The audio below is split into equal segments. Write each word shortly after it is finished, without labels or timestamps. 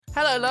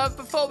Hello, love.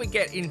 Before we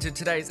get into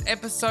today's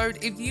episode,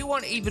 if you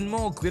want even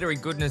more glittery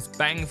goodness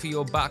bang for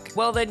your buck,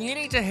 well then you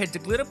need to head to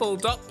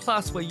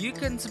glitterball.plus where you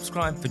can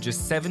subscribe for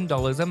just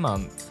 $7 a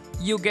month.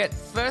 You'll get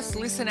first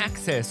listen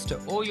access to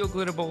all your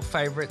Glitterball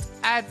favourites,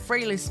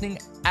 ad-free listening,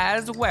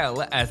 as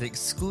well as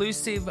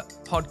exclusive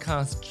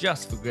podcasts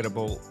just for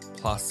Glitterball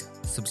Plus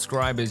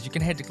subscribers. You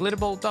can head to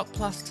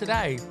glitterball.plus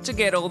today to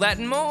get all that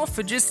and more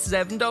for just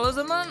 $7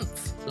 a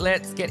month.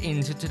 Let's get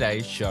into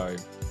today's show.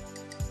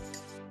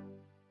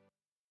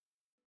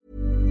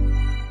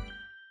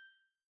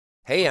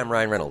 Hey, I'm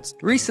Ryan Reynolds.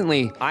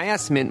 Recently, I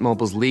asked Mint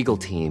Mobile's legal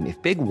team if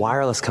big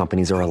wireless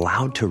companies are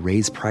allowed to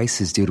raise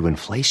prices due to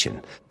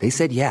inflation. They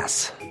said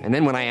yes. And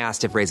then when I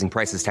asked if raising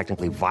prices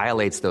technically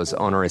violates those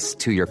onerous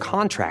 2-year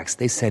contracts,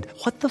 they said,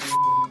 "What the f***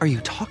 are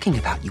you talking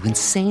about, you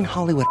insane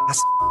Hollywood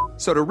ass?"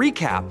 So to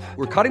recap,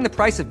 we're cutting the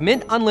price of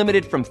Mint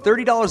Unlimited from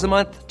 $30 a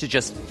month to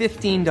just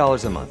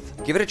 $15 a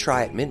month. Give it a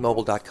try at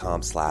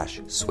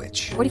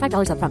mintmobile.com/switch.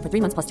 $45 up front for 3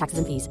 months plus taxes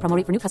and fees. Promo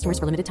rate for new customers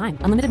for limited time.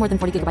 Unlimited more than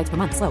 40 gigabytes per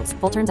month. Slows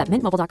full terms at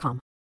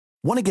mintmobile.com.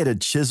 Want to get a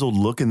chiseled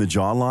look in the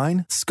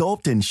jawline?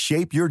 Sculpt and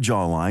shape your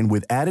jawline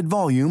with added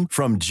volume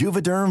from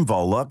Juvederm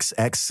Volux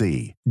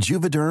XC.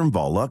 Juvederm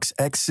Volux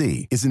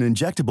XC is an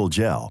injectable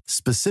gel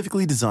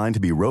specifically designed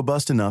to be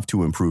robust enough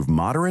to improve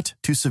moderate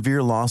to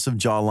severe loss of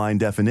jawline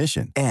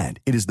definition. And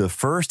it is the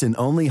first and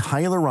only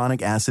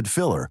hyaluronic acid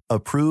filler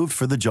approved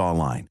for the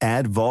jawline.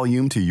 Add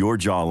volume to your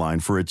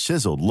jawline for a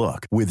chiseled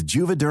look with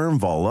Juvederm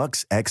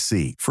Volux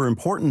XC. For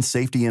important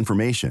safety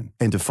information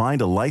and to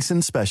find a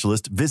licensed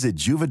specialist, visit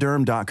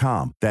Juvederm.com.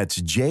 That's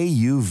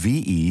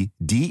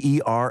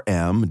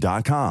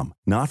Juvederm.com.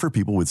 Not for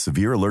people with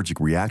severe allergic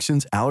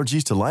reactions,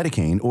 allergies to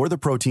lidocaine, or the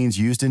proteins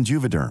used in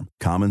Juvederm.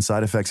 Common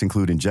side effects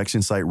include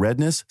injection site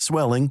redness,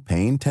 swelling,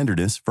 pain,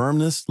 tenderness,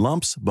 firmness,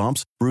 lumps,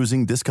 bumps,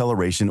 bruising,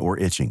 discoloration, or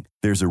itching.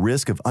 There's a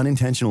risk of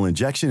unintentional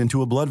injection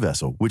into a blood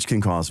vessel, which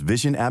can cause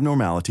vision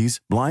abnormalities,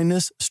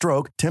 blindness,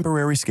 stroke,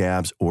 temporary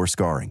scabs, or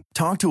scarring.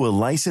 Talk to a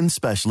licensed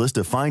specialist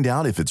to find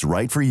out if it's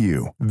right for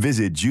you.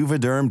 Visit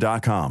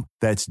Juvederm.com.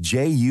 That's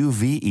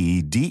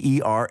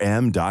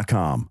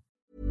Juvederm.com.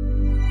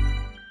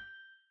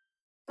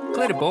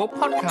 Glitterball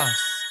Podcasts.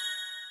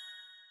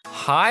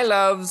 Hi,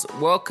 loves.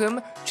 Welcome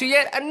to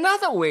yet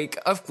another week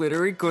of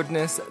Glittery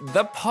Goodness,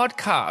 the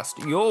podcast,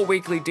 your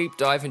weekly deep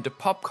dive into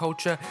pop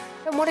culture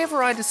and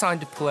whatever I decide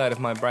to pull out of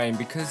my brain,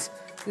 because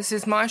this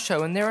is my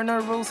show and there are no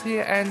rules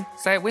here, and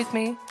say it with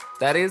me,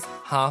 that is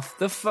half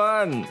the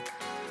fun.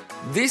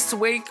 This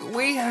week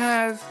we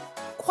have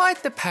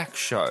quite the packed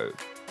show.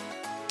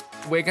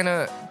 We're going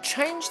to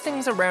change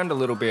things around a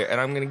little bit, and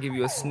I'm going to give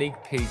you a sneak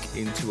peek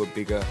into a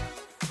bigger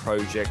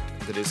project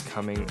that is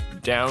coming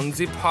down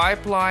the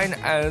pipeline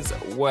as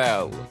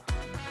well.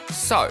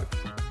 So,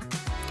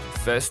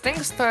 first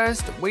things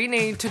first, we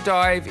need to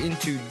dive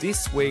into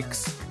this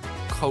week's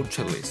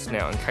culture list.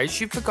 Now, in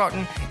case you've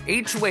forgotten,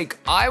 each week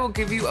I will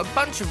give you a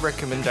bunch of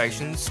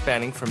recommendations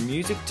spanning from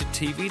music to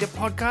TV to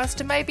podcast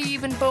to maybe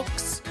even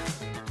books.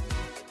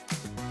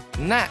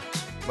 And that,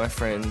 my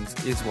friends,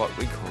 is what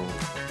we call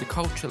the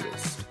culture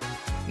list.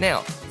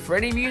 Now, for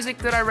any music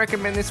that I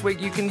recommend this week,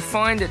 you can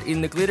find it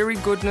in the Glittery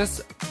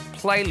Goodness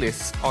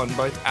playlists on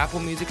both Apple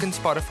Music and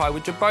Spotify,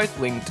 which are both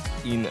linked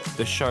in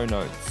the show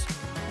notes.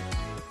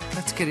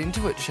 Let's get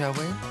into it, shall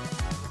we?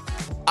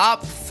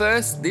 Up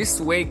first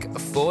this week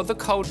for the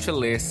culture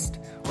list,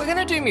 we're going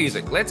to do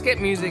music. Let's get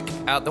music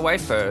out the way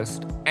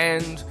first.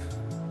 And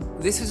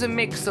this is a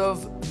mix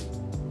of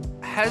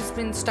has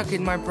been stuck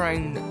in my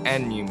brain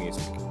and new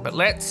music. But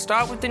let's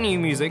start with the new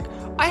music.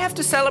 I have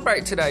to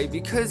celebrate today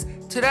because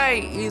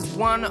today is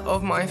one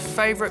of my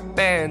favourite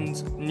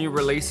bands' new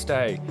release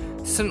day.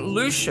 St.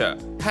 Lucia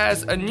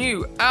has a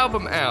new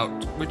album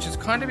out, which has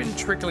kind of been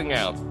trickling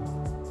out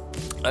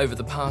over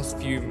the past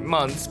few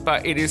months,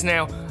 but it is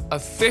now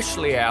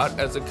officially out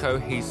as a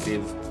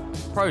cohesive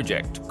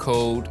project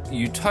called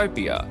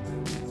Utopia.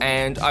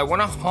 And I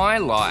want to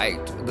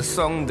highlight the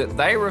song that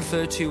they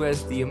refer to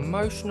as the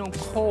emotional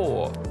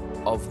core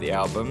of the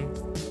album,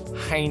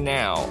 Hey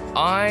Now.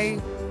 I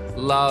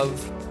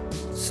love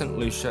St.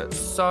 Lucia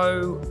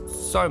so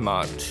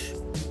much.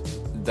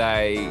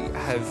 They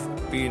have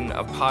been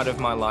a part of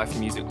my life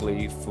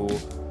musically for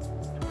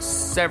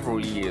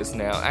several years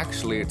now.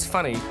 Actually, it's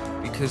funny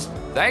because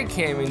they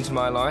came into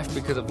my life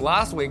because of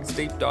last week's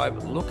deep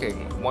dive,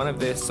 Looking. One of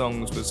their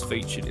songs was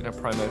featured in a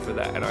promo for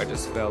that, and I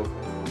just fell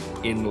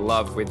in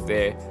love with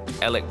their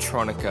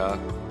electronica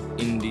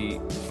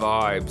indie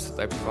vibes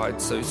they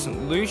provide. So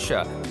St.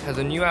 Lucia has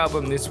a new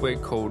album this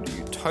week called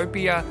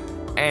Utopia,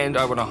 and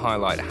I want to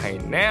highlight Hey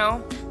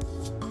Now.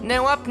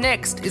 Now up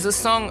next is a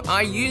song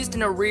I used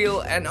in a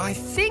reel and I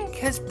think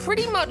has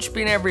pretty much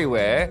been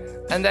everywhere,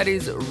 and that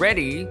is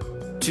Ready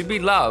to Be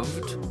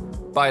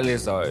Loved by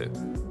Lizzo.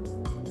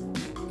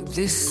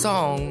 This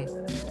song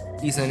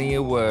is an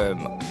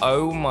earworm.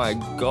 Oh my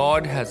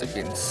god, has it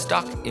been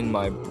stuck in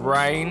my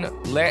brain?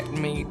 Let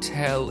me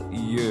tell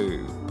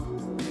you.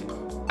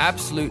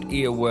 Absolute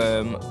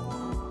earworm,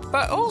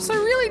 but also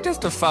really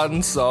just a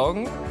fun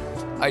song.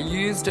 I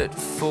used it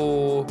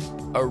for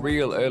a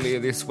reel earlier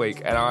this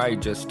week, and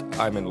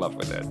I'm in love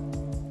with it.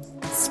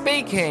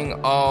 Speaking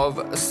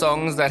of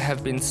songs that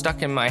have been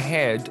stuck in my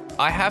head,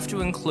 I have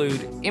to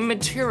include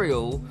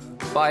Immaterial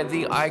by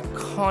the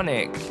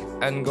iconic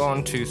and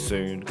gone too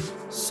soon,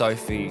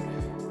 Sophie.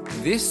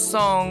 This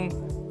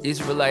song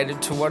is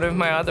related to one of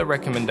my other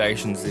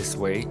recommendations this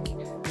week,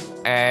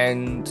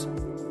 and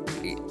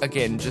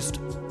again, just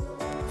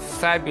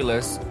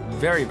fabulous,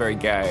 very, very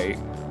gay,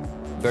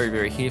 very,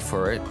 very here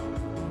for it,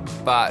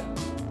 but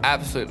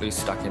absolutely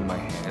stuck in my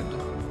head.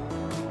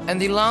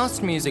 And the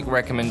last music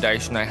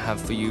recommendation I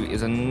have for you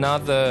is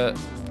another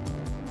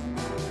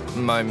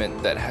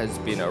moment that has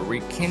been a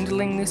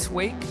rekindling this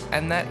week,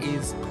 and that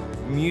is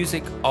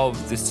Music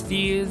of the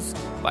Spheres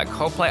by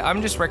Coldplay.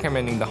 I'm just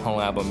recommending the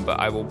whole album, but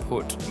I will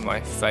put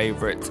my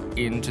favourites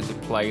into the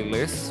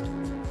playlist.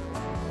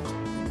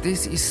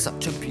 This is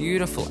such a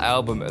beautiful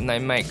album, and they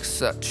make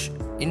such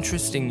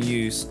interesting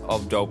use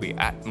of Dolby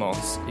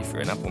Atmos, if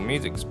you're an Apple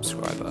Music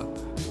subscriber,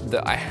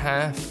 that I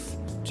have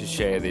to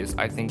share this.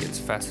 I think it's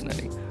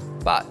fascinating.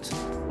 But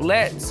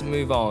let's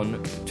move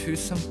on to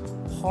some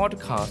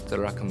podcast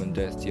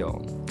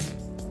recommendation.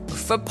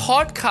 For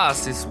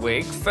podcasts this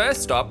week,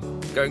 first up,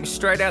 going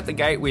straight out the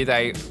gate with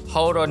a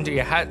hold on to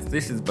your hats,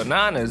 this is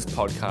bananas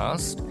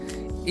podcast,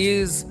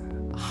 is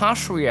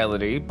Harsh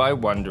Reality by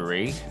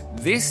Wondery.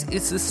 This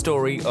is the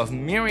story of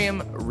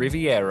Miriam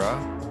Riviera,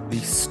 the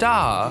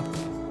star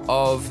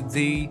of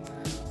the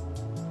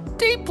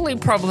deeply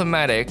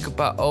problematic,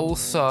 but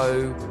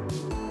also,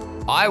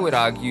 I would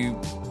argue,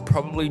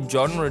 probably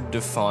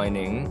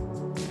genre-defining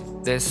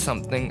There's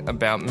Something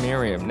About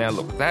Miriam. Now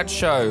look, that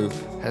show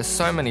has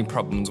so many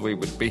problems we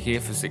would be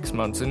here for 6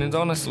 months and is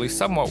honestly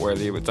somewhat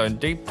worthy of its own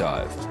deep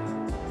dive.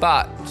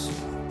 But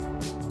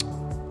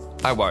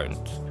I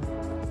won't.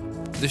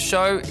 The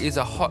show is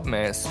a hot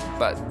mess,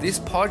 but this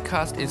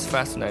podcast is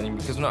fascinating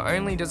because not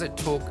only does it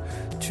talk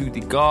to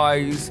the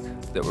guys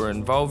that were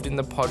involved in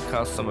the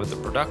podcast, some of the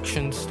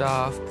production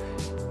staff,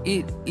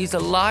 it is a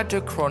larger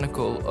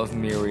chronicle of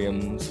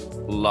Miriam's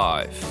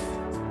life.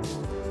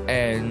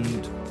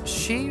 And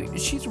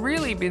she's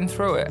really been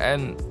through it,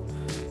 and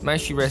may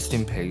she rest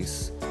in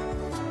peace.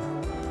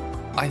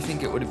 I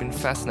think it would have been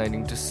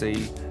fascinating to see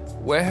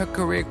where her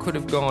career could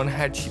have gone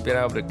had she been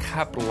able to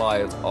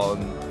capitalize on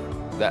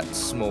that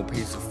small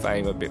piece of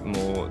fame a bit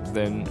more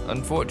than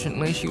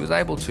unfortunately she was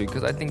able to,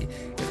 because I think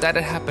if that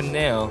had happened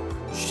now,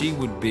 she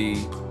would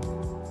be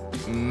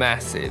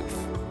massive,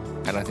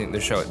 and I think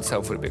the show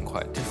itself would have been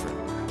quite different.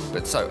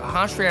 But so,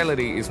 Harsh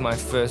Reality is my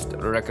first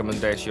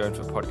recommendation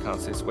for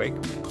podcasts this week.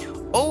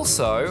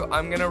 Also,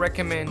 I'm going to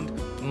recommend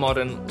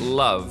Modern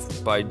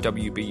Love by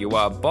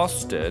WBUR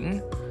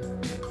Boston.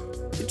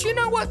 But you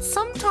know what?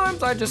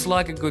 Sometimes I just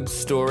like a good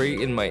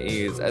story in my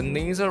ears, and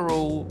these are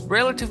all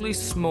relatively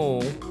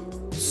small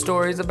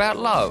stories about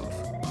love,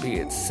 be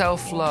it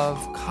self-love,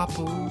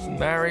 couples,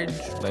 marriage,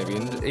 maybe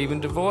even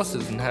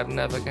divorces and how to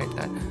navigate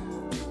that.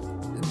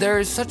 There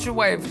is such a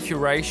way of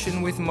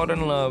curation with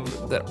Modern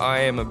Love that I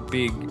am a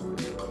big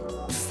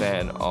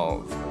fan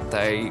of.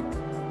 They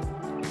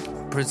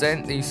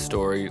present these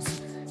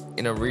stories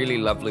in a really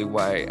lovely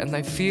way, and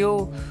they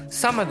feel,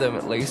 some of them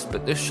at least,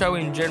 but the show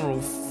in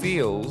general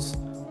feels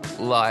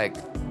like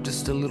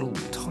just a little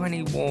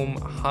tiny warm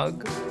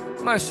hug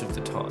most of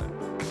the time.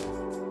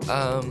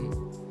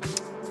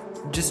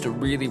 Just a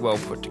really well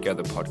put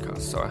together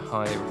podcast, so I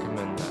highly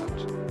recommend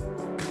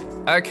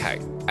that. Okay,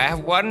 I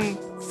have one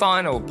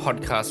final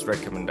podcast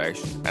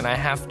recommendation, and I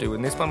have to,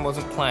 and this one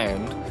wasn't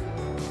planned,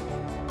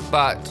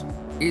 but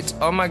it's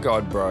Oh My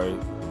God Bro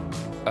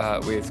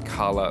with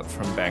Carla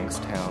from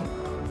Bankstown.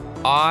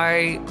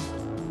 I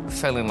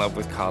fell in love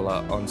with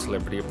Carla on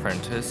Celebrity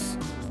Apprentice.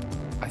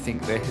 I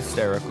think they're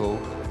hysterical,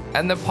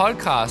 and the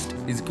podcast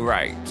is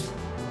great.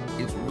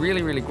 It's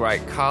really, really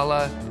great.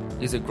 Carla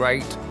is a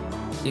great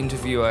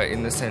interviewer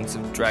in the sense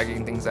of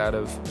dragging things out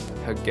of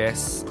her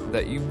guests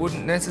that you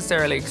wouldn't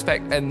necessarily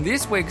expect, and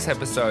this week's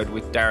episode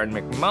with Darren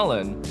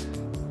McMullen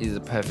is a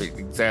perfect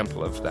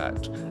example of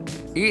that.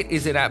 It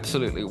is an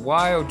absolutely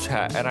wild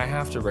chat, and I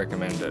have to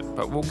recommend it,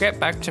 but we'll get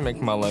back to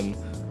McMullen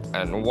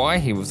and why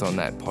he was on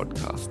that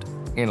podcast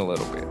in a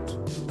little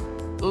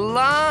bit.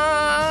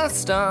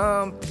 Last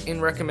up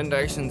in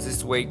recommendations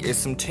this week is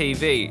some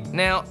TV.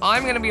 Now,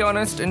 I'm going to be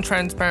honest and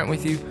transparent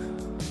with you,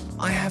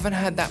 I haven't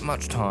had that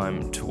much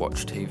time to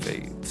watch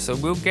TV, so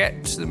we'll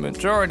get to the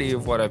majority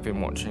of what I've been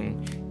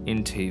watching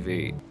in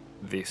TV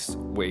this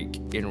week.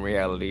 In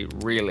reality,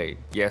 really,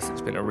 yes,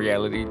 it's been a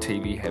reality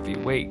TV heavy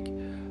week,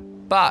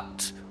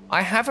 but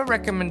I have a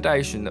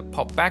recommendation that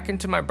popped back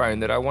into my brain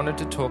that I wanted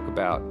to talk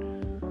about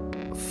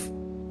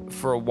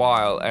for a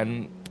while,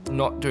 and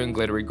not doing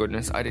Glittery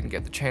Goodness, I didn't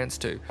get the chance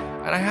to,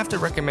 and I have to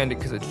recommend it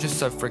because it's just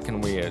so freaking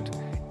weird.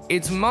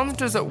 It's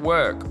Monsters at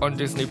Work on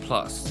Disney+.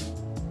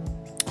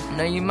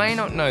 Now, you may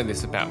not know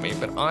this about me,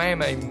 but I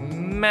am a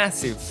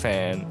massive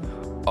fan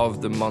of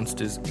the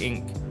Monsters,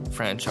 Inc.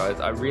 franchise.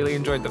 I really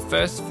enjoyed the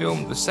first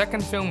film. The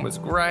second film was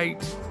great.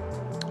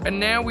 And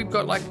now we've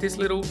got like this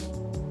little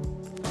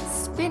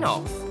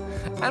spin-off.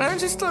 And I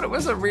just thought it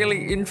was a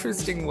really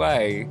interesting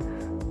way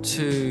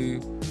to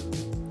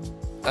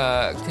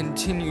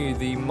continue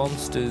the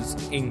Monsters,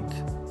 Inc.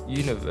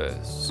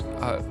 universe.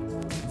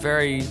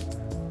 Very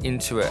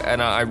into it,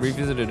 and I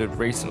revisited it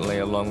recently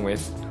along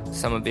with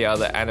some of the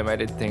other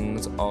animated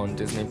things on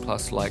Disney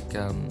Plus, like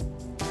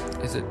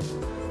is it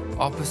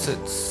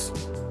Opposites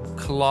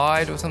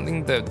Collide or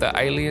something? The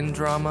alien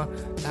drama.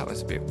 That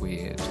was a bit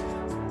weird.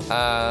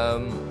 I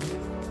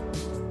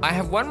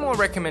have one more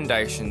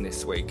recommendation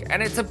this week,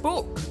 and it's a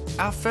book.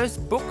 Our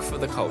first book for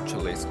the Culture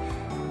List.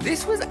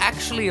 This was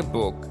actually a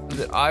book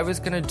that I was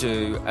going to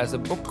do as a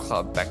book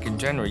club back in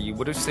January. You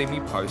would have seen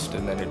me post,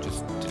 and then it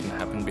just didn't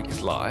happen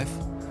because life.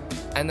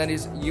 And that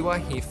is You Are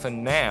Here for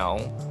Now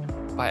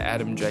by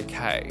Adam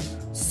J.K.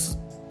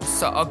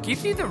 So I'll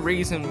give you the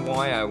reason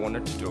why I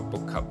wanted to do a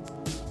book club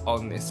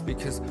on this,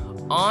 because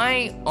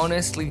I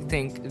honestly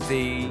think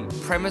the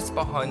premise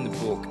behind the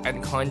book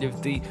and kind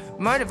of the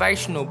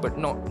motivational but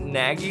not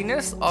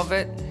nagginess of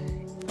it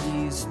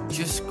is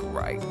just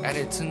great. And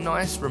it's a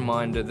nice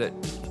reminder that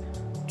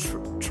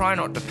try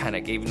not to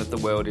panic, even if the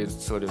world is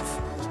sort of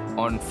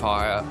on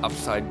fire,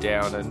 upside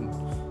down, and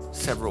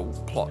several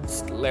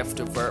plots left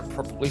of where it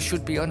probably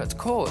should be on its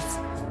course.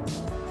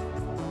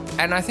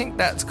 And I think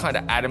that's kind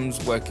of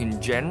Adam's work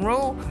in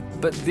general,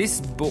 but this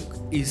book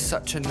is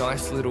such a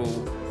nice little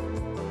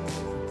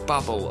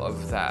bubble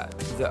of that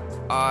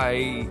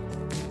I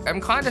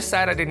am kind of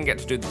sad I didn't get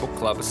to do the book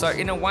club. So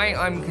in a way,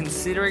 I'm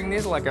considering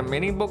this like a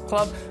mini book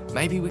club.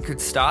 Maybe we could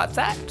start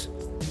that.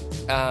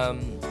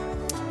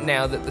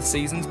 Now that the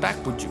season's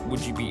back,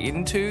 would you be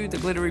into the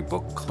Glittery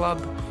Book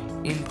Club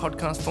in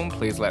podcast form?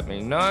 Please let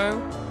me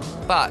know.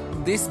 But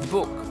this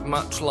book,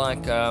 much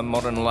like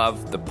Modern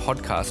Love, the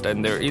podcast,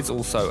 and there is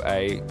also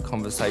a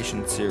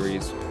conversation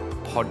series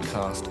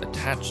podcast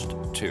attached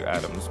to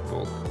Adam's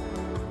book,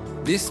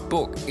 this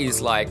book is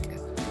like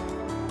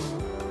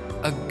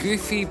a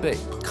goofy but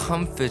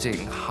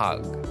comforting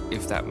hug,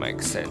 if that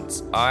makes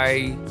sense.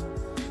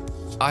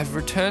 I've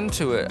returned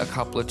to it a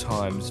couple of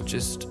times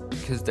just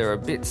because there are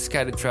bits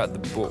scattered throughout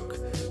the book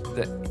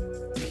that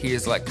he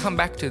is like, come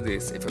back to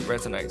this if it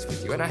resonates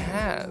with you, and I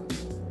have.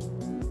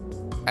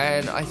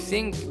 And I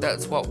think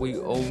that's what we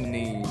all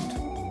need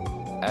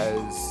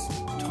as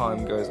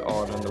time goes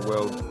on and the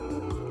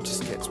world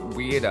just gets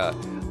weirder,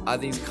 are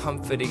these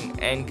comforting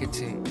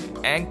anchoring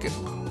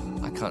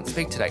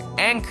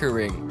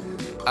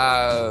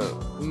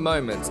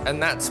moments.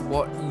 And that's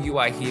what You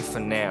Are Here for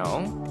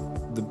Now,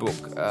 the book,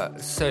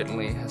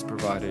 certainly has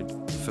provided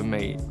for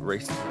me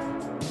recently.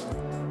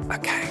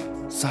 Okay,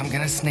 so I'm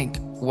going to sneak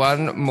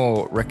one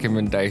more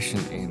recommendation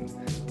in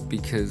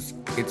because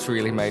it's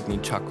really made me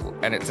chuckle,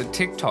 and it's a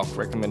TikTok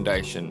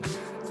recommendation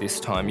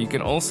this time. You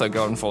can also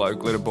go and follow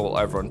Glitterball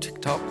over on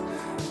TikTok.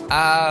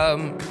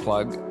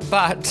 Plug.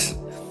 But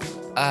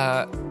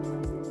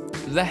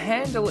the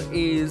handle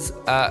is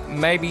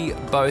Maybe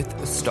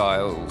Both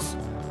Styles.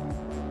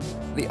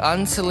 The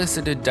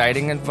unsolicited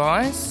dating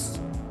advice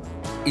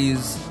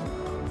is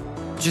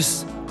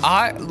just...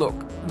 Look,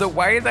 the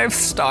way they've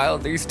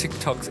styled these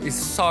TikToks is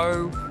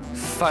so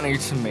funny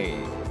to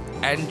me.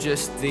 And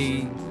just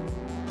the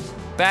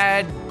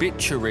bad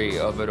bitchery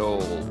of it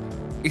all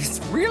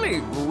is really,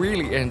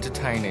 really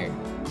entertaining.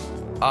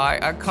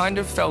 I kind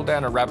of fell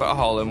down a rabbit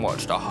hole and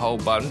watched a whole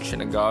bunch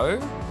in a go.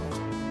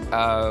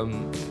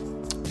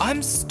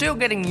 I'm still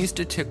getting used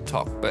to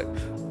TikTok, but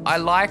I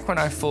like when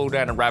I fall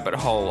down a rabbit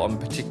hole on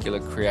particular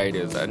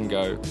creators and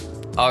go,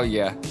 oh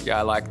yeah,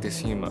 I like this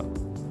humour.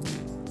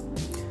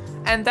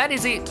 And that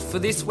is it for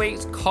this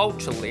week's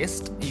Culture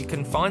List. You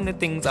can find the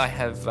things I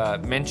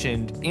have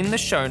mentioned in the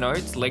show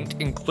notes, linked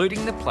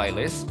including the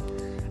playlist.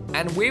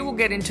 And we will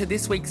get into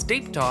this week's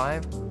deep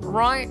dive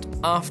right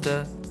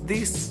after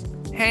this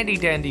handy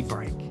dandy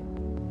break.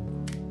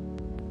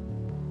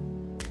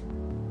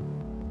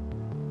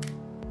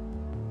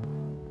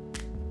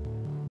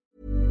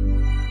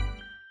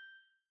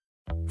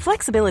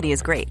 Flexibility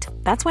is great.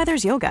 That's why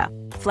there's yoga.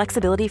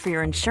 Flexibility for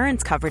your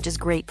insurance coverage is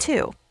great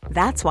too.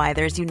 That's why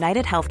there's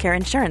United Healthcare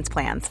Insurance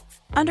Plans.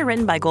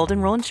 Underwritten by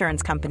Golden Rule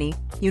Insurance Company,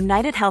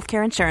 United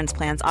Healthcare Insurance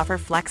Plans offer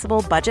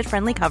flexible,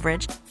 budget-friendly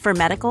coverage for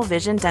medical,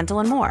 vision, dental,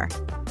 and more.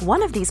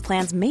 One of these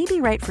plans may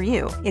be right for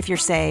you if you're,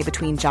 say,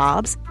 between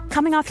jobs,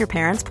 coming off your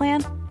parents'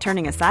 plan,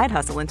 turning a side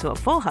hustle into a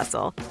full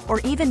hustle, or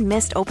even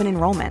missed open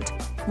enrollment.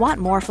 Want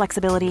more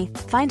flexibility?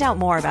 Find out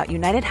more about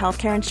United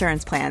Healthcare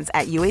Insurance Plans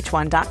at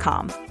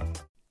uh1.com.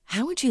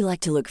 How would you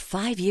like to look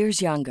 5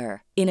 years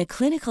younger? In a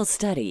clinical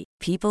study,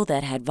 people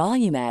that had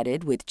volume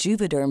added with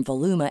Juvederm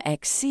Voluma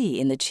XC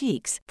in the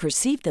cheeks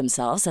perceived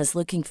themselves as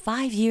looking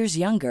 5 years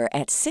younger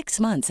at 6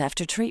 months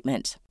after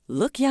treatment.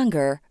 Look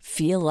younger,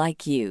 feel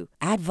like you.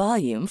 Add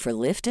volume for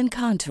lift and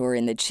contour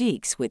in the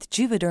cheeks with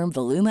Juvederm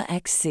Voluma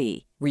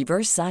XC.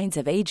 Reverse signs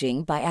of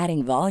aging by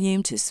adding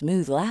volume to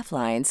smooth laugh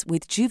lines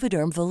with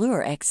Juvederm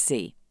Volure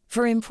XC.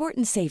 For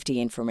important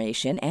safety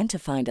information and to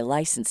find a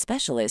licensed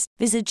specialist,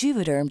 visit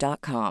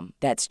Juvederm.com.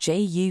 That's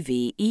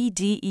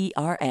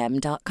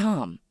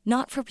JUVEDERM.com.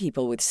 Not for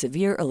people with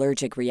severe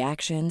allergic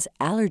reactions,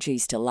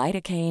 allergies to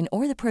lidocaine,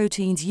 or the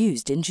proteins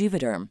used in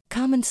Juvederm.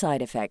 Common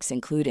side effects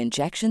include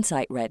injection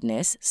site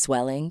redness,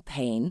 swelling,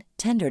 pain,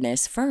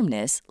 tenderness,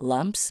 firmness,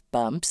 lumps,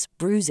 bumps,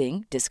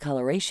 bruising,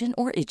 discoloration,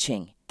 or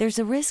itching. There's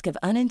a risk of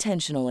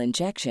unintentional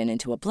injection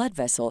into a blood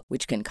vessel,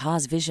 which can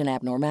cause vision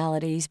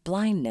abnormalities,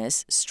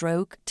 blindness,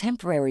 stroke,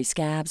 temporary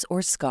scabs,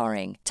 or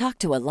scarring. Talk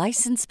to a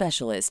licensed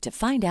specialist to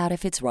find out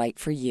if it's right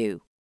for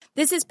you.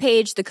 This is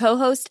Paige, the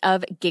co-host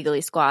of Giggly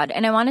Squad,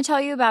 and I want to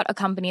tell you about a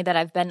company that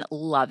I've been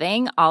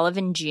loving, Olive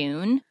 &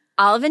 June.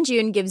 Olive &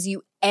 June gives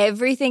you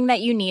everything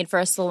that you need for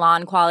a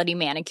salon-quality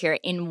manicure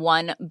in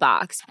one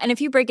box. And if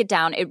you break it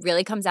down, it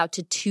really comes out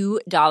to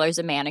 $2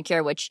 a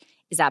manicure, which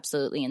is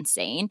absolutely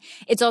insane.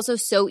 It's also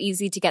so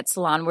easy to get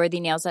salon-worthy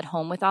nails at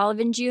home with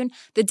Olive & June.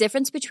 The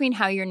difference between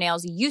how your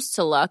nails used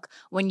to look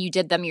when you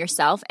did them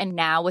yourself and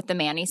now with the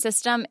Mani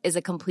system is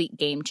a complete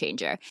game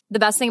changer. The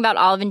best thing about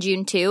Olive &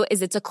 June, too,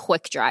 is it's a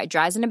quick dry.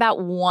 Dries in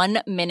about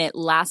 1 minute,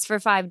 lasts for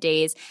 5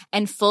 days,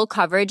 and full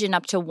coverage in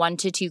up to 1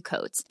 to 2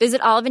 coats.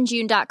 Visit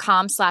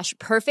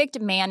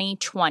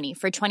oliveandjune.com/perfectmani20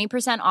 for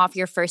 20% off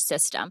your first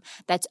system.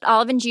 That's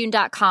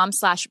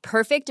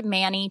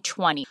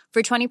oliveandjune.com/perfectmani20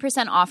 for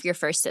 20% off your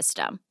first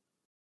system.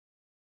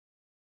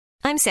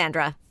 I'm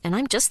Sandra, and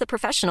I'm just the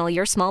professional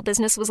your small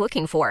business was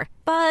looking for.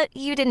 But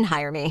you didn't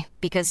hire me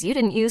because you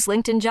didn't use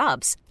LinkedIn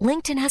Jobs.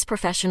 LinkedIn has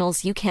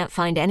professionals you can't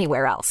find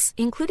anywhere else,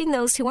 including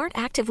those who aren't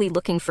actively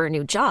looking for a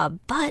new job,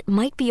 but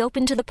might be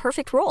open to the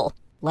perfect role,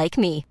 like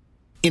me.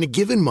 In a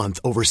given month,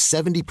 over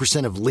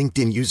 70% of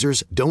LinkedIn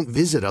users don't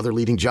visit other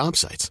leading job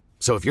sites.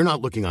 So if you're not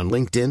looking on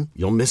LinkedIn,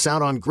 you'll miss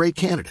out on great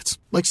candidates,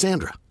 like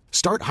Sandra.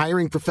 Start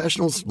hiring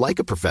professionals like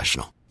a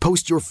professional.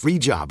 Post your free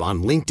job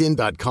on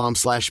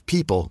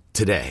linkedin.com/people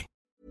today.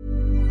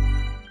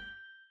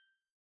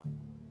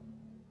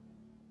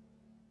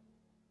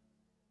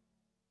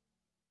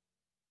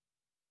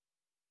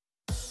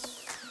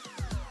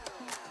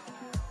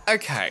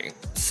 Okay,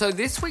 so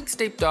this week's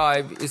deep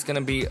dive is going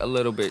to be a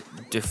little bit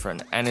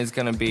different and is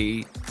going to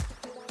be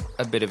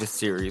a bit of a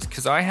series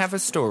because I have a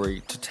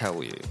story to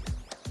tell you.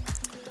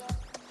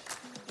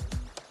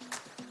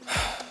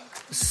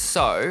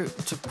 So,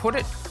 to put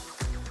it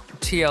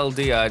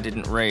TLD, I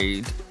didn't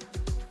read,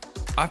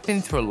 I've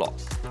been through a lot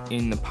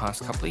in the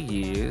past couple of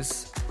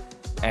years,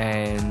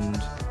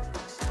 and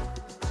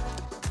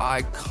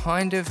I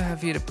kind of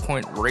have hit a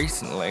point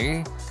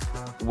recently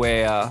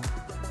where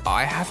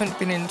I haven't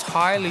been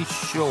entirely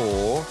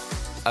sure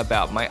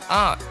about my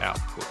art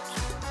output.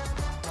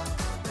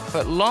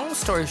 But long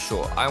story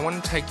short, I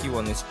want to take you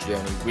on this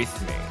journey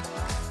with me.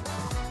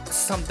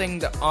 Something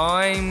that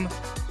I'm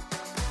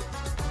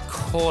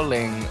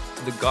calling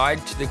the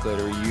Guide to the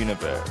Glittery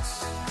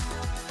Universe.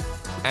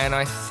 And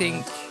I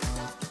think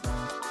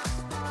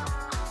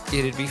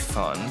it'd be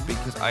fun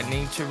because I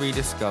need to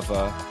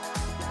rediscover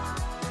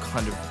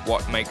kind of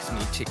what makes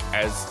me tick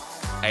as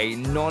a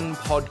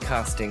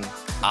non-podcasting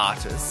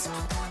artist.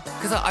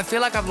 Because I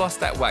feel like I've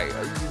lost that way.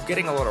 You're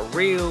getting a lot of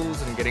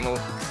reels and getting a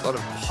lot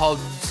of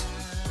pods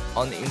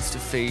on the Insta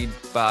feed,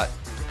 but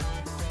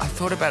I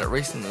thought about it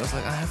recently. I was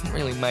like, I haven't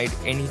really made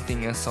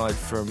anything aside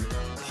from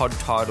pod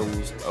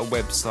titles, a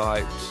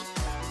website,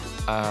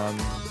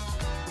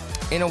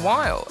 in a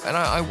while, and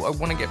I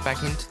want to get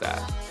back into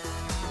that.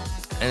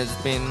 And it's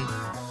been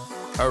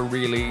a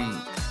really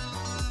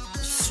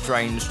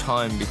strange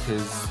time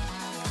because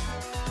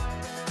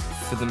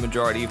for the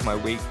majority of my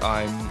week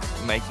I'm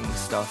making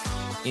stuff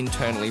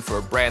internally for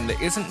a brand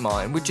that isn't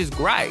mine, which is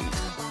great,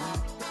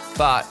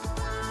 but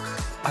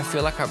I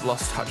feel like I've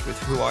lost touch with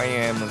who I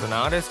am as an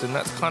artist, and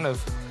that's kind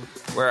of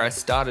where I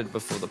started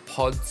before the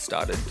pod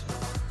started.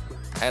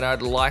 And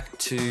I'd like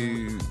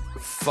to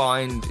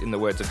find, in the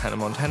words of Hannah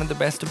Montana, the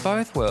best of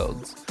both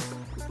worlds.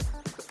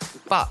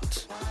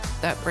 But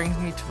that brings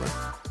me to a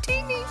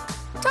teeny,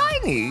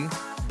 tiny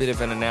bit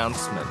of an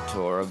announcement,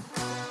 or a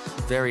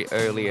very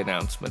early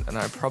announcement, and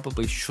I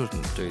probably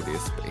shouldn't do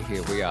this, but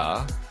here we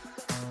are.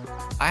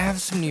 I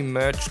have some new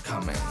merch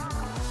coming.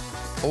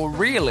 Or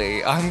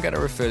really, I'm going to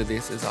refer to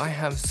this as I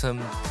have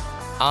some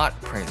art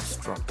prints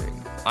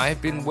dropping. I've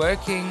been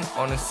working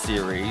on a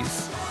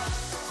series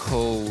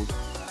called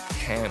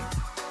Camp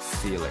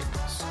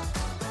Feelings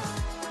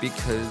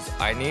because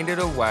I needed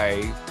a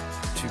way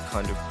to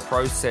kind of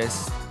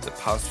process the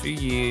past few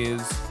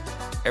years,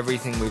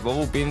 everything we've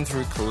all been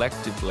through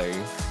collectively.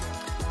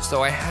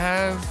 So I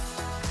have,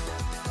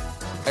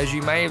 as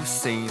you may have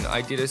seen,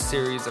 I did a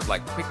series of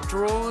like quick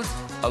draws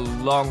a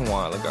long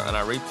while ago, and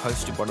I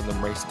reposted one of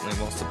them recently.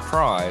 Well,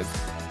 surprise,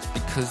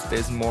 because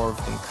there's more of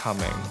them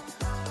coming,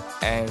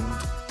 and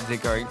they're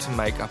going to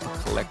make up a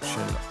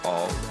collection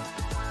of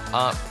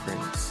art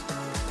prints.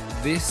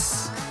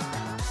 This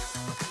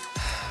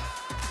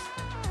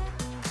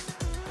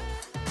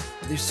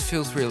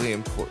feels really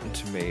important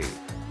to me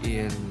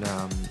in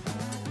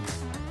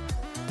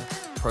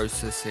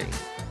processing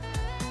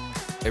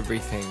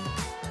everything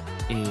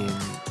in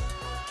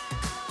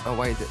a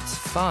way that's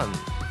fun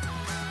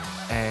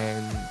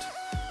and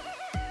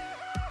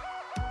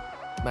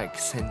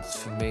makes sense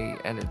for me.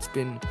 And it's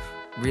been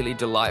really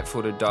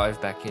delightful to dive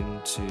back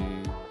into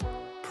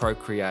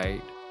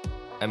Procreate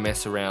and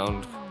mess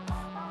around,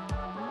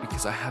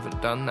 because I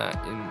haven't done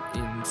that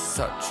in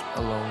such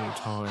a long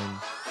time,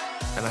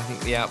 and I think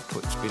the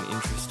output's been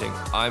interesting.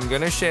 I'm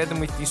going to share them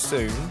with you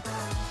soon.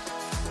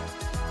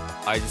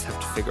 I just have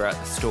to figure out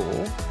the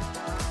store.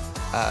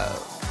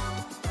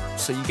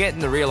 So you're getting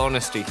the real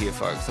honesty here,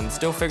 folks. I'm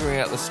still figuring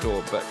out the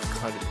store, but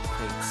kind of the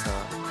prints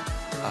are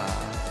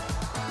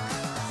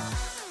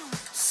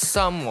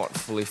somewhat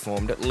fully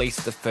formed, at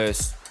least the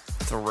first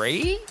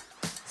 3.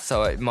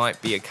 So it might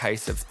be a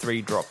case of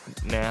 3 drop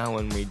now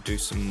and we do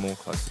some more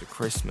closer to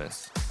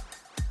Christmas.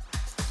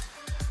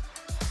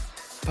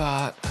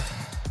 But,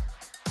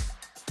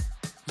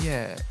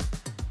 yeah.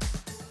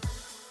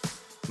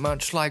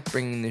 Much like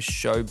bringing this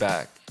show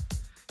back,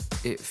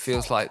 it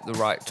feels like the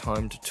right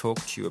time to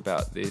talk to you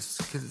about this,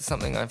 because it's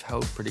something I've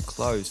held pretty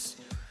close.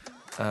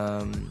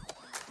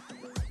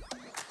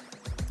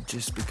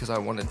 Just because I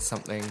wanted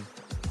something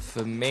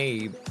for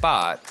me,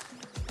 but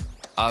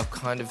I've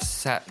kind of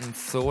sat and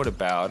thought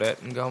about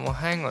it and gone, well,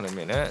 hang on a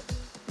minute.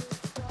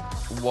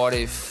 What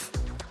if,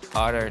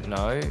 I don't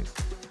know,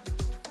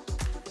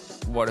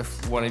 what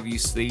if one of you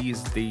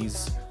sees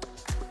these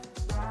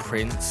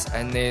prints,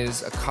 and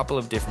there's a couple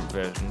of different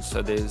versions.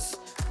 So there's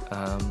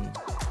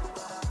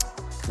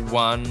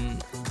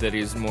one that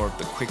is more of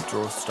the quick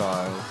draw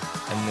style,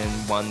 and then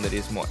one that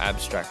is more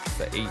abstract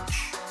for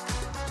each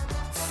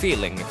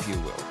feeling, if you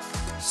will.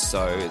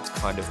 So it's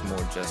kind of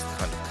more just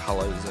kind of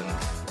colours and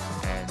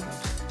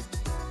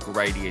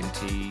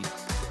gradienty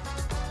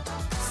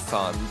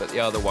fun, but the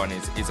other one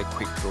is a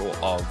quick draw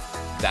of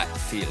that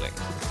feeling,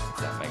 if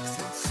that makes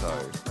sense.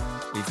 So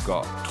we've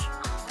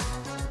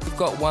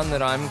got one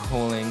that I'm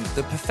calling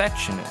The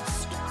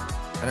Perfectionist,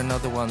 and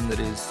another one that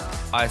is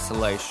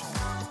Isolation.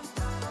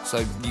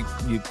 So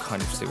you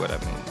kind of see what I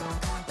mean there.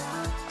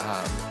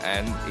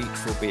 And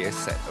each will be a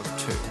set of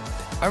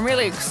 2. I'm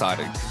really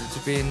excited because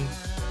it's been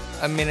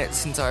a minute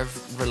since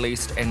I've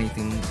released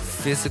anything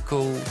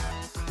physical,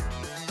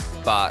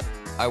 but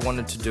I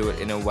wanted to do it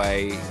in a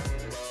way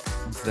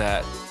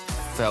that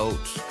felt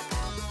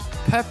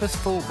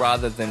purposeful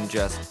rather than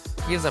just,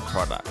 here's a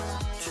product.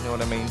 Do you know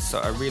what I mean? So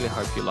I really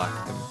hope you like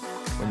them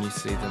when you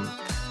see them.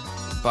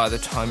 By the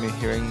time you're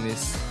hearing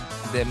this,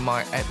 there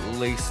might at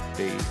least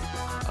be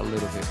a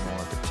little bit more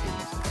of a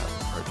tease about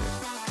the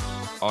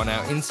project on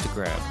our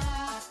Instagram.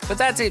 But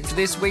that's it for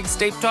this week's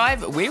Deep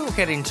Dive. We will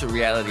get into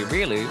Reality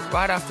Really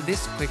right after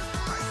this quick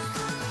break.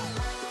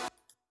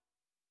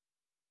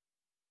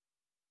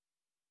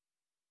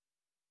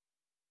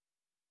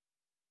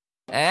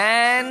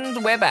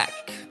 And we're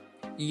back.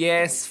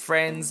 Yes,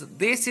 friends,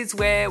 this is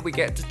where we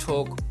get to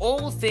talk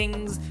all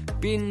things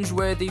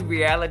binge-worthy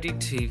reality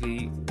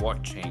TV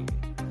watching.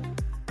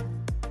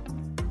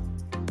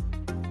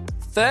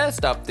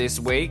 First up this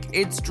week,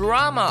 it's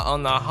drama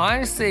on the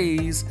high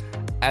seas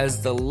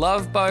as the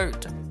Love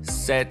Boat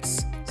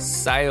sets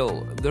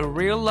sail. The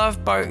real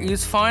Love Boat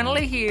is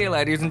finally here,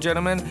 ladies and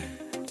gentlemen.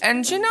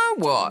 And you know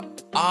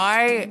what?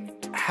 I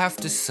have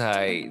to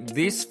say,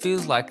 this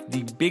feels like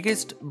the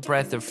biggest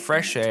breath of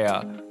fresh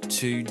air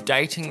to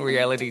dating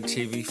reality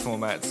TV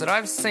formats that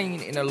I've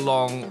seen in a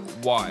long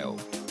while.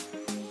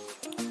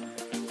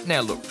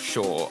 Now look,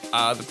 sure,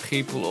 are the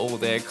people all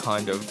there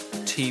kind of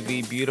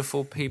TV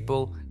beautiful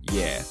people?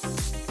 Yeah,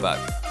 but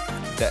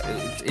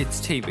it's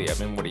TV. I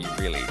mean, what do you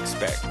really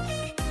expect?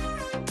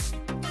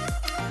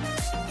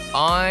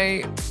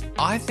 I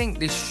think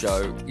this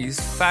show is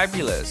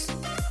fabulous.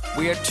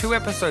 We are 2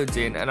 episodes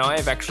in, and I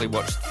have actually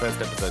watched the first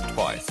episode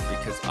twice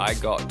because I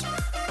got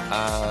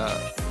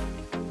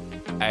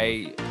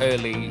a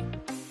early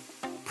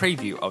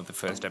preview of the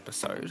first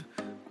episode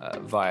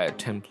via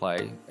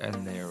Tenplay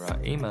and their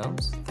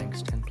emails.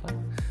 Thanks, Tenplay.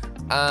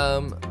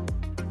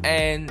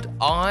 And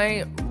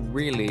I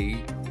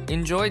really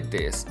enjoyed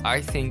this. I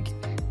think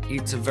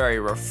it's a very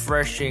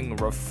refreshing,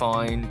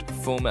 refined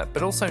format,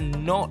 but also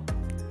not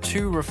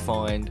too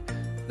refined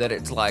that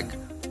it's like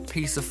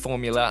piece of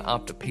formula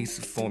after piece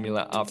of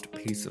formula after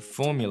piece of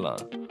formula.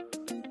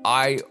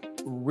 I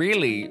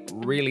really,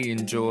 really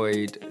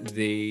enjoyed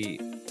the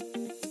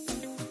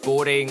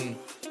boarding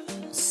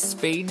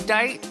speed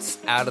dates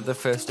out of the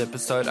first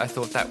episode. I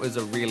thought that was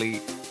a really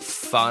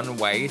fun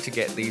way to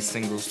get these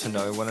singles to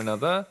know one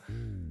another.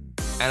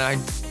 And I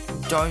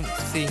don't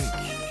think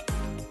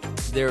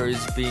there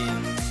has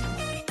been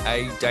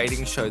a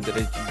dating show that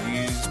has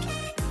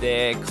used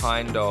their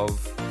kind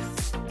of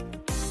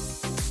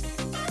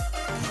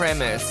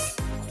premise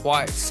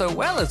quite so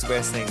well as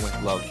we're seeing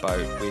with Love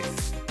Boat,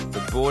 with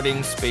the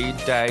boarding speed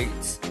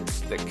dates,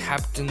 the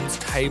captain's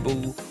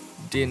table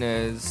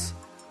dinners.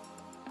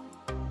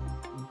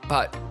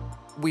 But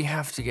we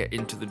have to get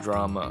into the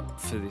drama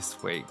for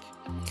this week.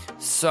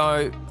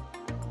 So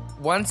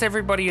once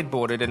everybody had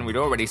boarded, and we'd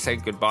already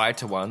said goodbye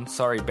to one,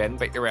 sorry Ben,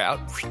 but you're out,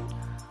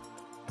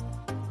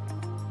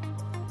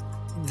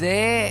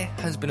 there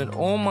has been an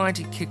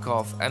almighty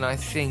kickoff, and I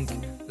think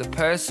the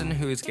person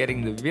who is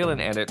getting the villain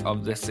edit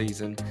of the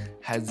season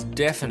has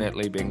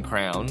definitely been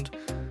crowned.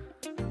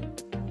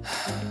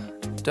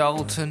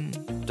 Dalton.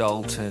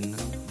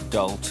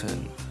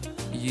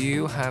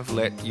 You have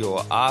let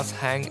your ass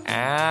hang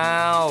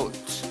out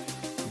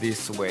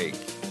this week.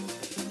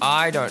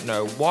 I don't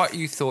know what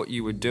you thought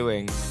you were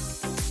doing,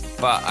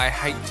 but I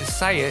hate to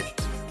say it,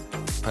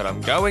 but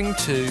I'm going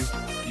to.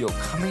 You're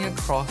coming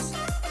across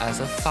as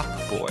a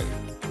fuckboy.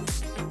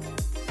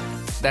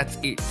 That's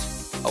it.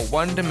 A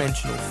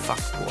one-dimensional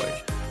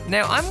fuckboy.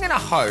 Now, I'm going to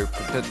hope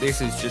that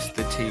this is just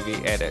the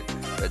TV edit,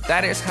 but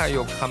that is how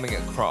you're coming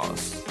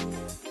across.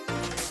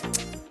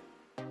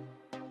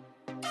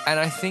 And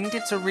I think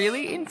it's a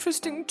really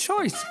interesting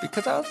choice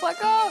because I was like,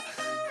 oh,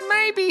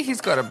 maybe he's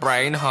got a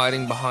brain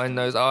hiding behind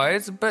those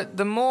eyes, but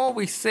the more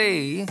we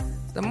see,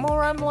 the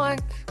more I'm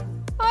like,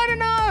 I don't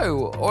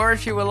know. Or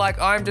if you were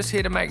like, I'm just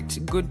here to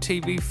make good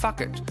TV,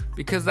 fuck it,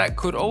 because that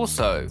could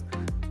also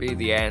be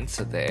the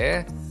answer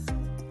there.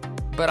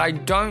 But I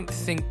don't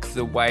think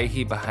the way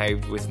he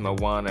behaved with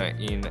Moana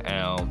in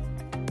our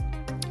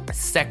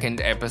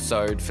second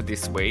episode for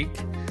this week,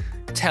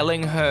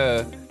 telling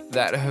her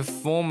that her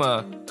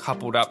former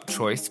coupled up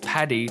choice,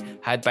 Paddy,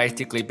 had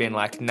basically been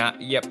like, nah,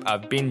 yep, a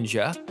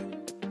binger,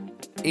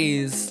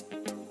 is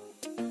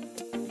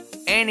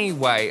any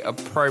way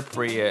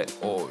appropriate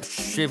or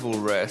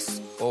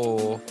chivalrous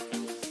or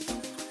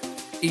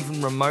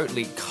even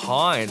remotely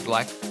kind.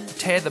 Like,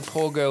 tear the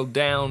poor girl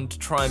down to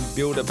try and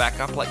build her back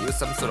up like you were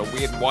some sort of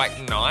weird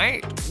white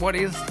knight? What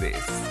is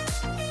this?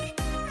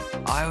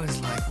 I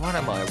was like, what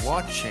am I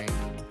watching?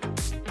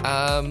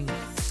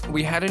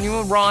 We had a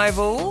new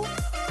arrival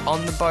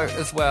on the boat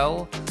as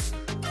well,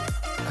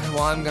 who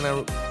I'm going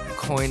to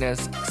coin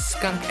as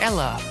Skunk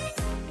Ella,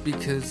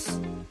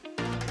 because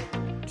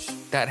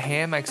that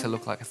hair makes her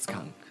look like a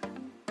skunk.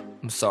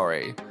 I'm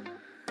sorry.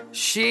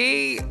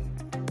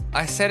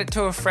 I said it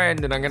to a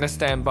friend and I'm going to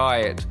stand by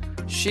it.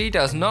 She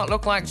does not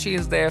look like she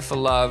is there for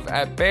love.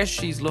 At best,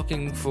 she's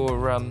looking for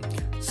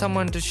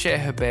someone to share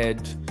her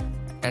bed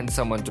and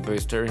someone to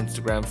boost her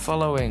Instagram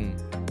following.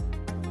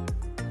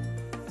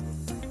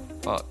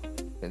 Oh,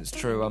 it's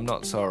true, I'm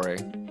not sorry.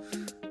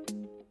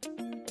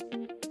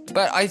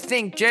 But I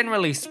think,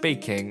 generally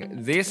speaking,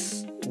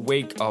 this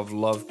week of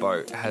Love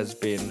Boat has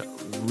been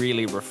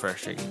really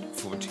refreshing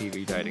for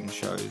TV dating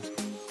shows.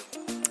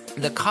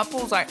 The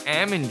couples I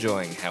am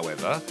enjoying,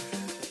 however,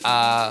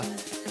 are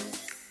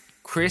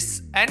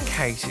Chris and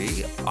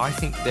Katie. I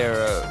think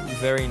they're a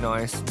very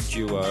nice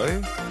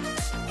duo.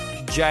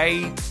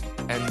 Jay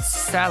and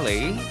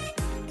Sally,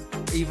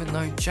 even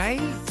though Jay,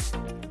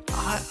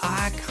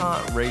 I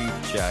can't read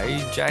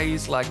Jay.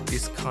 Jay's like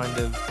this kind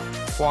of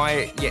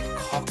quiet yet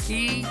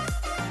cocky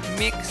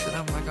mix, and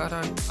I'm like,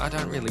 I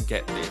don't really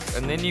get this.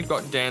 And then you've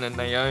got Dan and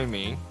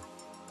Naomi,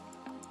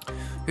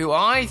 who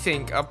I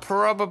think are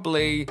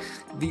probably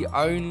the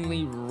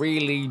only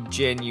really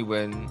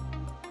genuine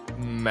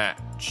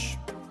match.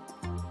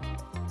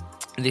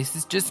 This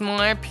is just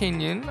my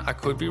opinion. I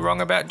could be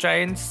wrong about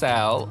Jay and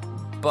Sal,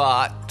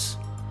 but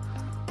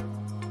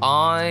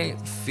I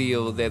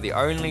feel they're the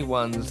only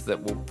ones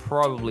that will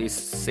probably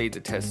see the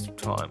test of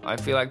time. I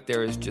feel like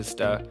there is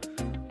just a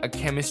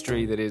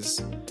chemistry that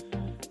is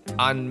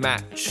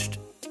unmatched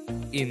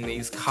in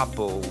these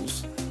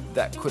couples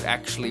that could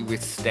actually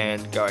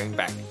withstand going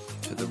back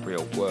to the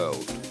real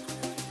world.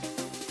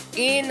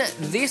 In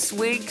this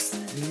week's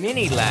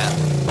mini lap,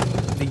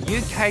 the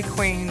UK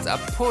Queens are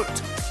put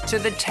to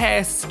the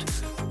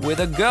test with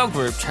a girl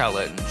group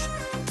challenge.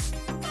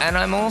 And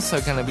I'm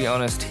also going to be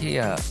honest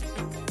here.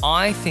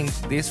 I think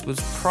this was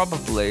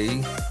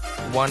probably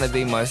one of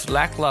the most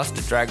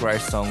lackluster Drag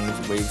Race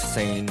songs we've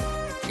seen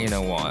in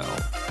a while.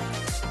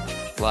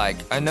 Like,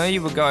 I know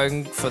you were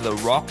going for the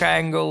rock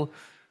angle,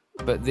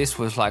 but this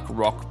was like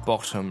rock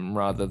bottom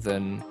rather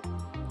than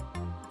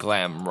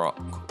glam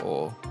rock,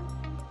 or...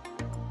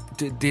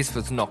 This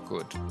was not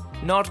good.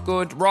 Not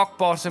good. Rock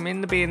bottom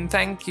in the bin.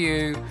 Thank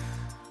you.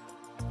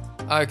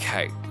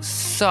 Okay,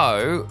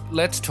 so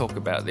let's talk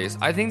about this.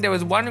 I think there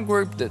was one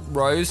group that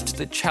rose to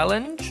the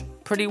challenge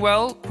pretty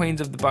well, Queens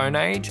of the Bone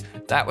Age.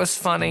 That was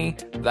funny.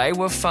 They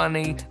were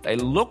funny. They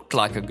looked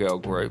like a girl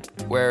group,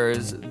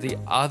 whereas the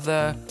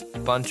other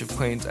bunch of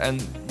queens,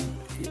 and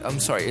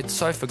I'm sorry, it's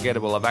so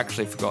forgettable, I've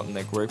actually forgotten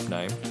their group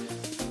name,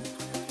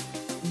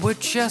 were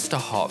just a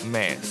hot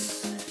mess.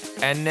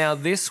 And now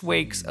this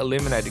week's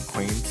eliminated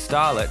queen,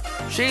 Starlet,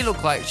 she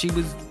looked like she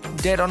was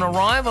dead on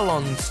arrival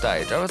on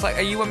stage. I was like,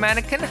 are you a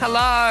mannequin?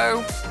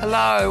 Hello?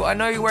 I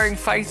know you're wearing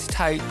face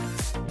tape,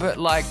 but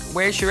like,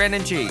 where's your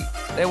energy?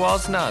 There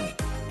was none.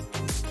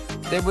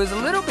 There was a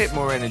little bit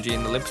more energy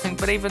in the lip sync,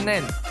 but even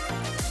then,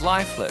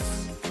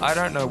 lifeless. I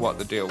don't know what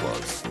the deal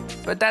was.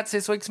 But that's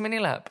this week's mini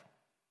lap.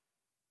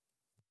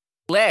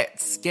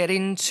 Let's get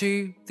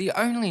into the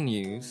only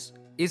news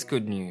is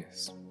good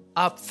news.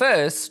 Up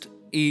first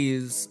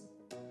is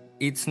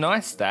It's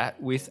Nice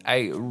That, with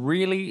a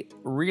really,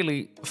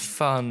 really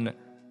fun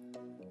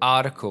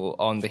article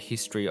on the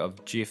history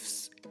of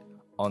GIFs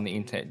on the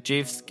internet.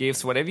 GIFs,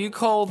 GIFs, whatever you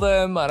call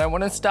them. I don't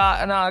want to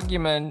start an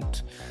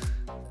argument.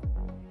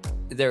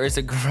 there is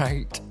a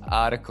great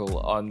article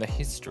on the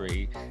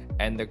history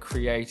and the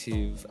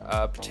creative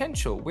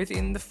potential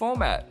within the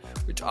format,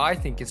 which I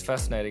think is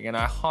fascinating, and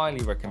I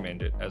highly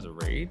recommend it as a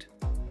read.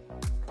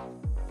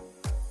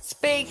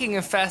 Speaking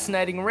of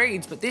fascinating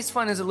reads, but this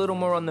one is a little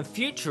more on the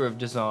future of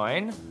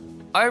design,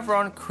 over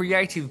on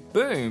Creative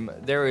Boom,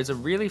 there is a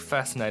really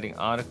fascinating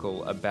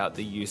article about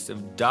the use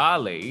of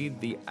DALL-E,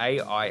 the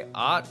AI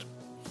art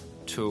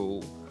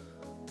tool,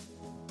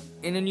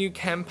 in a new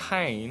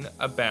campaign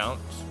about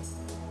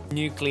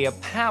nuclear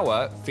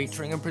power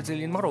featuring a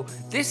Brazilian model.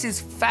 This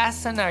is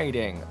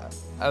fascinating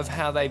of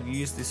how they've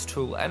used this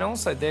tool and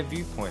also their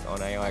viewpoint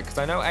on AI, because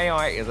I know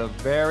AI is a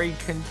very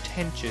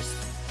contentious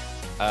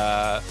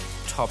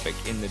topic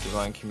in the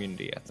design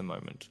community at the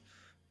moment.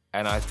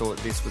 And I thought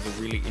this was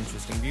a really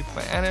interesting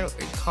viewpoint, and it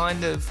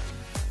kind of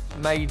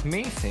made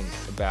me think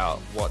about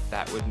what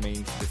that would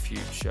mean for the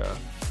future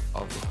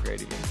of the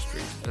creative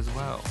industry as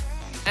well.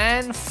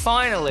 And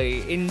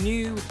finally, in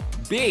new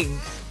big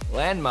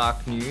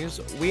landmark news,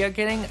 we are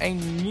getting a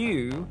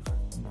new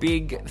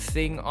big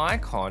thing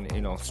icon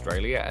in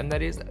Australia, and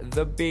that is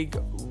the big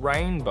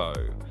rainbow.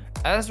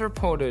 As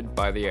reported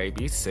by the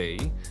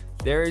ABC,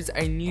 there is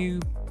a new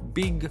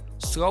big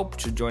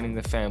sculpture joining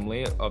the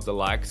family of the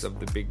likes of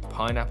the big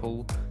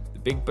pineapple, the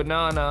big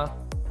banana,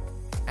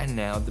 and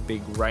now the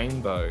big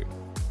rainbow.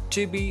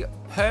 To be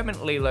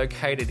permanently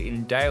located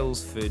in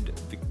Daylesford,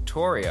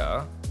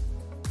 Victoria,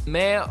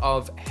 Mayor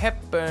of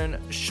Hepburn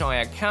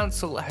Shire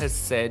Council has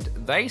said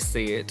they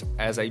see it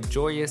as a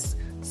joyous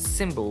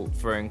symbol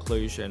for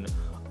inclusion.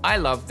 I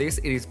love this.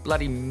 It is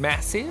bloody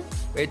massive.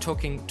 We're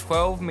talking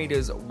 12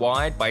 metres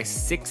wide by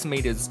 6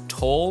 metres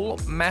tall,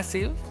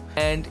 massive,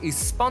 and is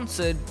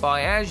sponsored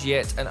by as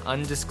yet an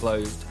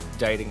undisclosed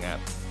dating app.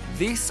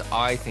 This,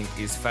 I think,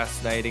 is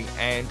fascinating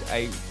and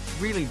a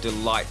really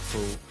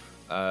delightful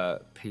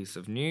piece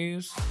of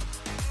news.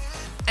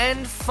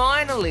 And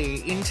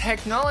finally, in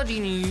technology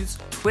news,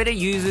 Twitter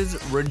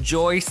users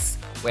rejoice.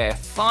 We're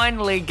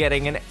finally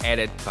getting an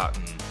edit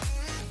button.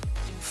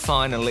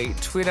 Finally,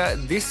 Twitter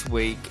this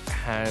week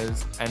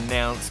has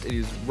announced it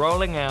is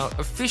rolling out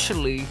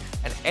officially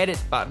an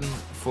edit button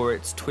for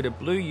its Twitter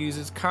Blue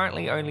users,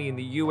 currently only in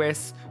the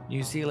US,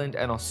 New Zealand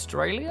and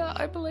Australia,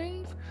 I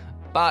believe.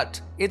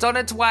 But it's on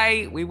its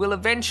way. We will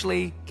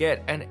eventually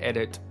get an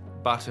edit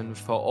button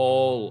for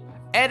all.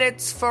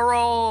 Edits for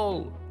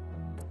all!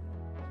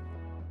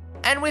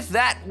 And with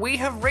that, we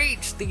have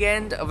reached the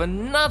end of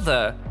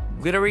another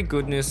Glittery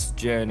Goodness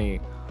journey.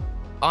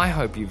 I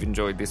hope you've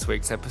enjoyed this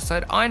week's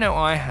episode. I know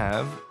I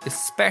have,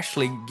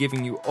 especially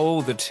giving you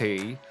all the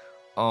tea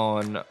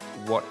on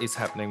what is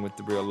happening with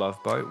the Real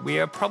Love Boat. We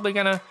are probably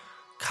going to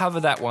cover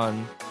that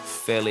one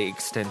fairly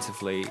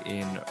extensively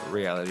in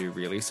Reality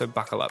Really, so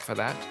buckle up for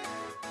that.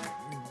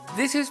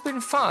 This has been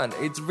fun.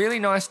 It's really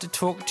nice to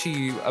talk to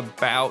you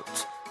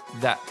about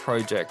that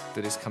project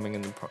that is coming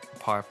in the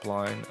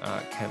pipeline,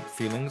 Camp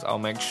Feelings. I'll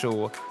make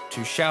sure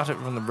to shout it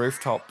from the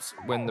rooftops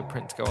when the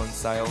prints go on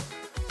sale.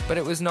 But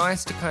it was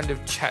nice to kind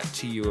of chat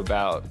to you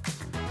about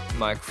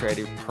my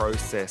creative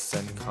process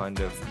and kind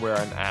of where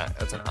I'm at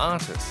as an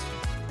artist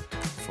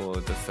for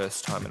the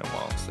first time in a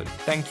while. So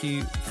thank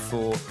you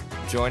for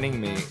joining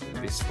me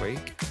this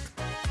week.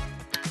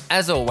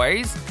 As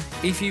always,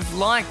 if you've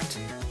liked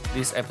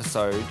this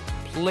episode,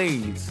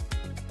 please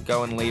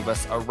go and leave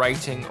us a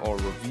rating or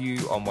review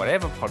on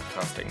whatever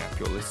podcasting app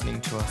you're listening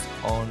to us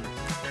on.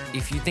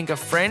 If you think a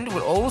friend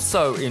would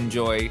also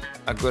enjoy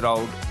a good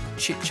old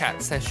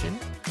chit-chat session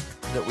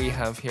that we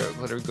have here at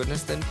Glittery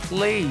Goodness, then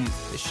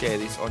please share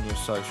this on your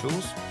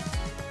socials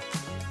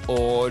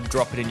or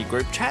drop it in your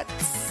group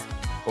chats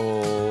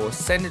or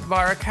send it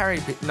via a carry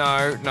bit. No.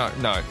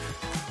 I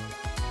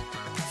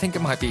think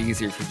it might be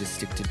easier if you just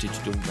stick to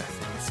digital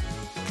methods.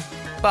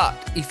 But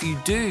if you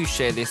do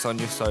share this on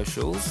your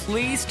socials,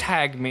 please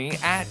tag me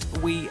at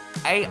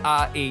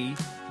WeARE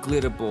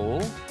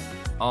Glitterball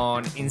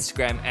on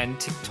Instagram and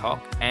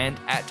TikTok, and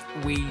at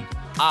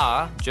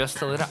WeAre, just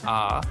the letter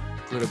R,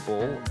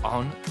 Glitterball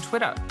on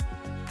Twitter.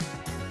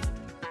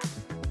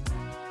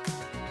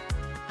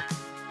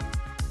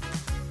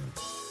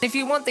 If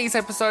you want these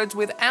episodes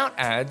without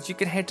ads, you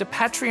can head to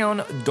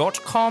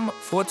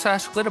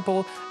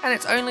patreon.com/glitterball, and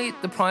it's only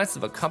the price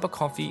of a cup of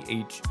coffee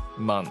each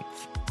month.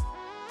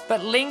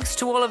 But links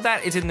to all of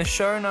that is in the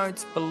show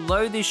notes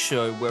below this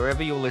show,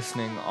 wherever you're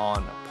listening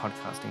on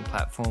podcasting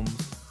platforms,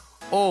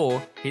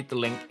 or hit the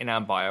link in our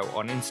bio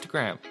on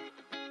Instagram.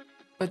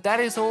 But that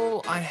is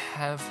all I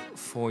have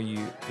for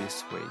you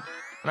this week.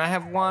 And I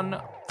have one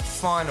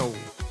final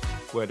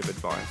word of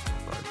advice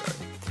before I go.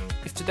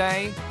 If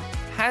today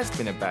has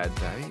been a bad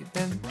day,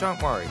 then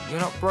don't worry. You're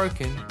not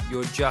broken,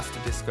 you're just a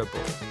disco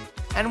ball.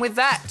 And with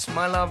that,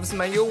 my loves,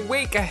 may your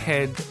week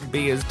ahead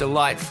be as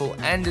delightful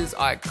and as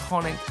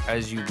iconic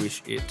as you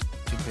wish it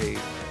to be.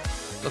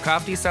 Look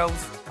after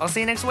yourselves. I'll see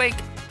you next week.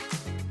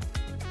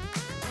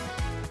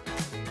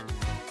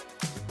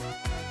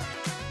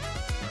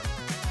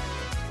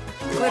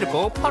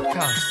 Glitterball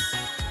Podcast.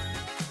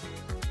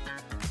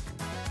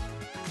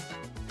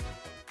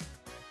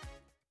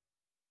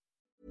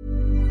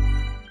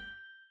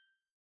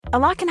 A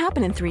lot can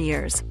happen in 3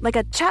 years, like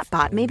a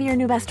chatbot may be your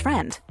new best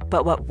friend.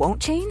 But what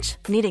won't change?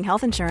 Needing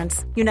health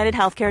insurance. United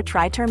Healthcare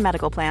Tri-Term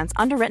Medical Plans,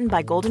 underwritten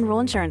by Golden Rule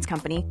Insurance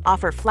Company,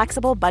 offer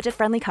flexible,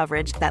 budget-friendly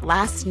coverage that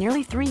lasts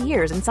nearly 3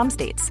 years in some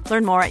states.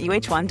 Learn more at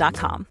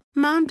uh1.com.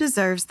 Mom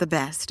deserves the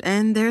best,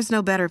 and there's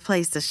no better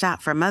place to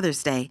shop for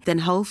Mother's Day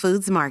than Whole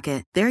Foods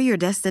Market. They're your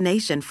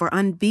destination for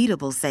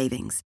unbeatable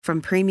savings, from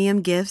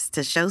premium gifts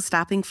to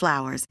show-stopping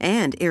flowers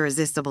and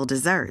irresistible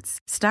desserts.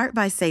 Start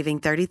by saving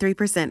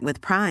 33% with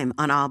Prime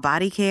on all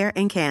body care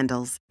and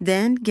candles.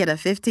 Then get a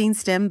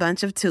 15-stem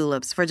bunch of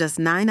tulips for just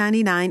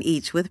 $9.99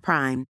 each with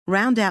Prime.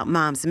 Round out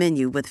Mom's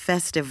menu with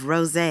festive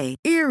rosé,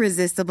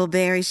 irresistible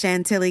berry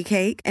chantilly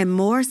cake, and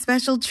more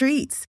special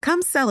treats.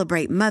 Come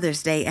celebrate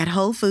Mother's Day at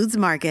Whole Foods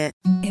Market.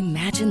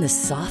 Imagine the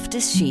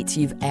softest sheets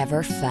you've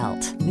ever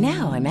felt.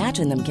 Now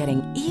imagine them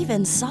getting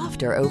even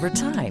softer over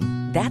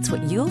time. That's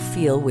what you'll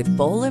feel with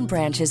Boll &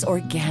 Branch's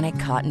organic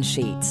cotton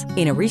sheets.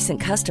 In a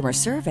recent customer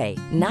survey,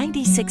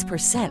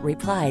 96%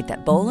 replied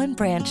that Boll &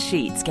 Branch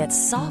sheets get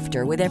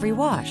softer with every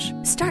wash.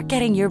 Start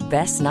getting your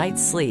best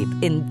night's sleep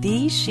in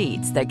these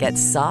sheets that get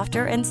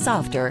softer and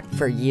softer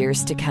for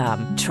years to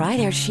come. Try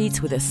their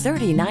sheets with a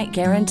 30-night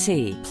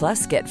guarantee.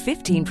 Plus, get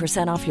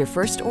 15% off your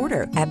first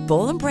order at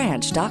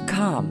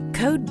bollandbranch.com.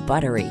 Code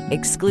BUTTERY.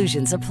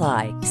 Exclusions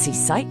apply. See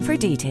site for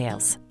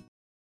details.